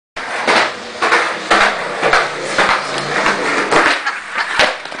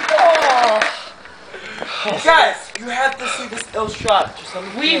Guys, you have to see this ill shot.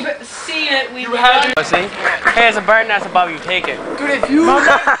 We've seen it. You have to see. Hey, there's a bird nest above you. Take it. Dude, if you... No.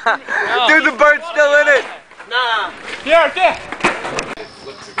 Dude, the bird's still in it. Nah. Here, there.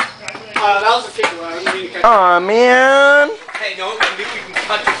 That was a takeaway. Aw, man. Hey, no, maybe we can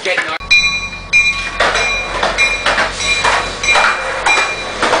cut to get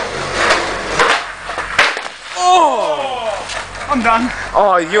Oh! I'm done.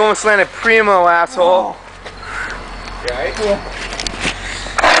 Oh, you almost landed primo, asshole. right? Yeah.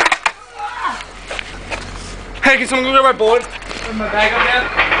 Hey, can someone go grab my board? My bag up there?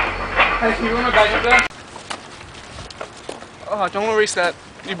 Hey, can you run my bag up there? Oh, don't erase that.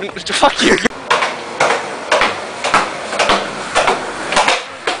 Fuck you.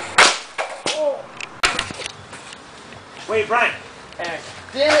 Wait, Brian. Hey.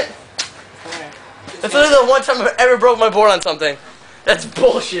 Damn it. That's literally the one time I've ever broke my board on something. That's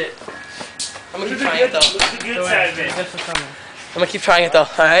bullshit. I'm gonna keep trying it though. What's the good side of it? I'm gonna keep trying it though,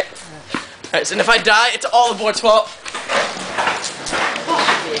 alright? Alright, so if I die, it's all the board's fault.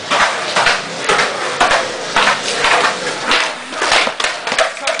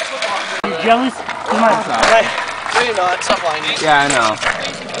 You jealous? Come on. No, you're not. Stop lying. Yeah, I know.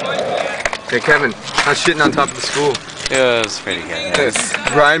 Hey, Kevin, how's shitting on top of the school? It was pretty good.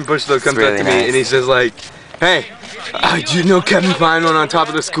 Brian Bushlow comes really up to me and he says like, hey, did you know Kevin Fine went on top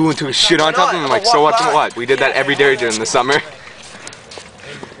of the school and took a shit on top of him? I'm like, so what then what? We did that every day during the summer.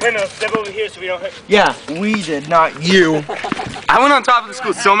 Wait, no, step over here so we don't hurt. Yeah, we did, not you. I went on top of the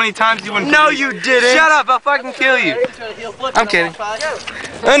school so many times you wouldn't. No, you didn't. Shut up, I'll fucking kill you. I'm kidding.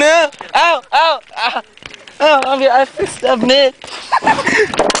 Oh no! Ow! Ow! Ow! Oh, I fist up, man.